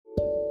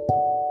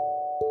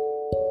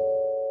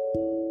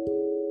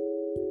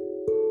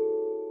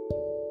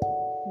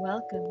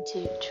Welcome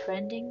to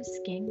Trending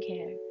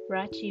Skincare,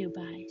 brought to you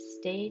by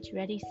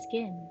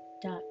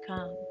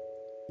StageReadySkin.com.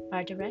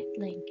 Our direct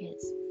link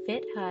is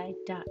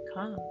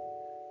fithigh.com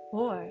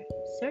or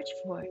search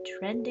for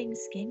Trending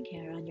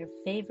Skincare on your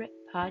favorite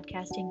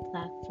podcasting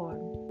platform.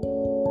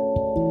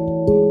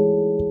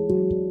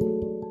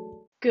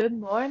 Good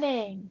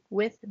morning!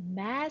 With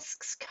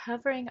masks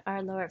covering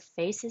our lower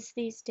faces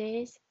these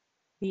days,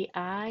 the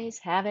eyes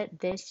have it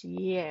this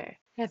year.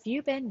 Have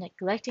you been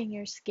neglecting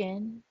your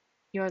skin,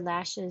 your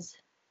lashes,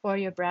 or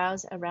your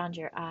brows around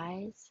your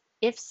eyes?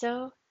 If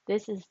so,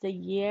 this is the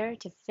year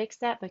to fix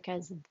that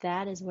because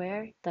that is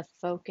where the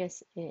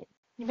focus is.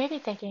 You may be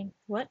thinking,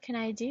 what can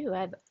I do?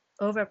 I've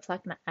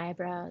overplucked my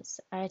eyebrows.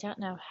 I don't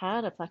know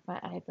how to pluck my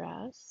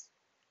eyebrows.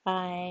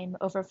 I'm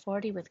over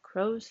 40 with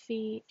crow's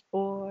feet,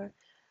 or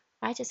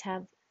I just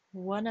have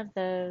one of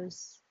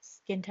those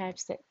skin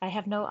types that I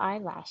have no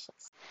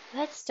eyelashes.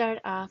 Let's start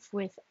off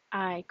with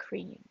eye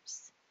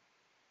creams.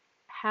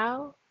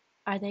 How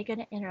are they going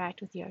to interact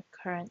with your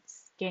current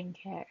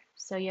skincare?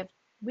 So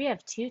we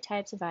have two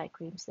types of eye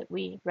creams that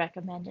we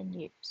recommend and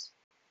use.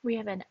 We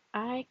have an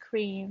eye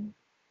cream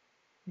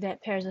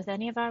that pairs with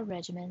any of our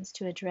regimens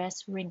to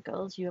address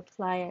wrinkles. You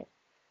apply it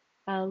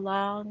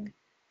along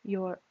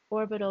your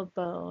orbital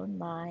bone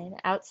line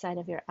outside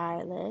of your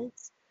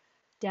eyelids,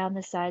 down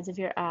the sides of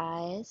your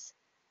eyes,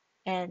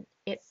 and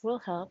it will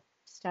help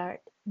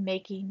start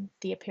making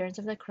the appearance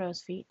of the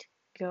crow's feet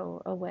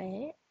go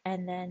away.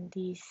 And then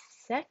the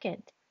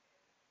second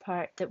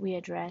part that we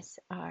address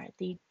are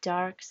the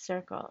dark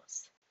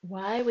circles.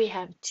 Why we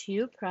have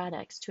two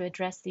products to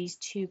address these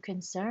two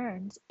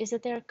concerns is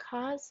that they're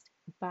caused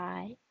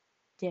by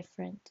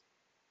different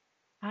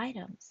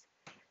items.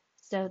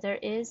 So there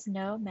is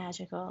no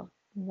magical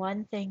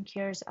one thing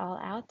cures all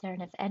out there,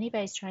 and if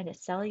anybody's trying to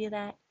sell you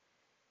that,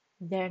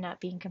 they're not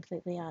being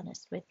completely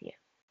honest with you.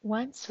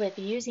 Once with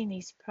using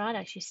these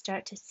products, you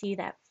start to see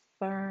that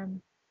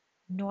firm,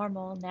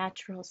 normal,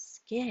 natural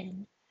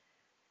skin,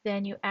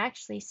 then you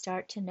actually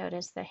start to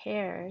notice the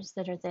hairs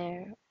that are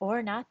there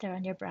or not there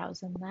on your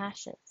brows and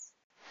lashes.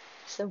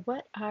 So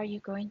what are you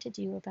going to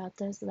do about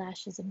those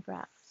lashes and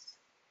brows?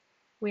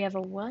 We have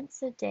a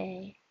once a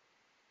day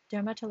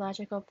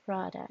dermatological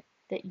product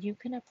that you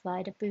can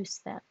apply to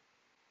boost them.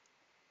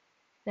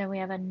 Then we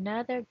have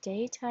another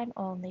daytime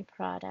only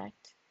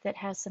product that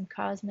has some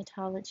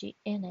cosmetology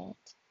in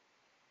it.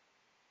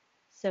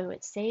 So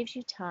it saves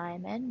you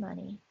time and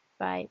money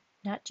by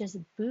not just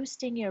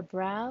boosting your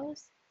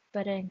brows,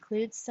 but it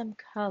includes some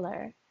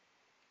color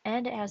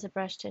and it has a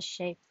brush to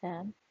shape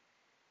them.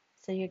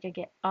 So you're going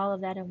to get all of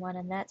that in one,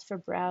 and that's for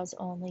brows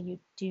only. You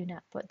do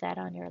not put that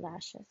on your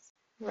lashes.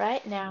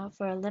 Right now,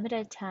 for a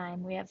limited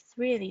time, we have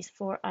 3 of these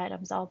 4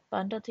 items all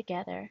bundled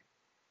together.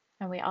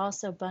 And we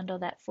also bundle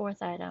that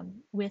 4th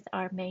item with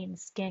our main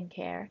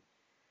skincare.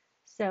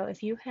 So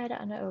if you head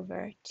on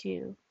over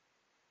to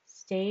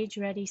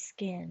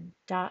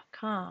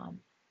StageReadySkin.com,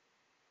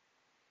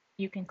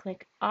 you can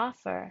click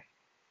offer,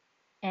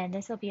 and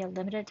this will be a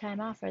limited time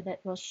offer that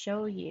will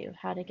show you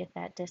how to get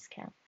that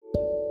discount.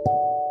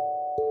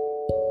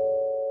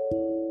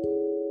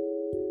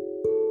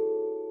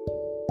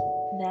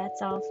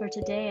 That's all for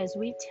today as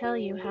we tell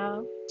you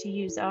how to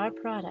use our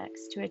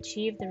products to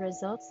achieve the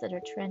results that are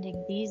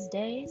trending these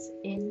days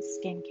in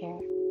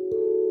skincare.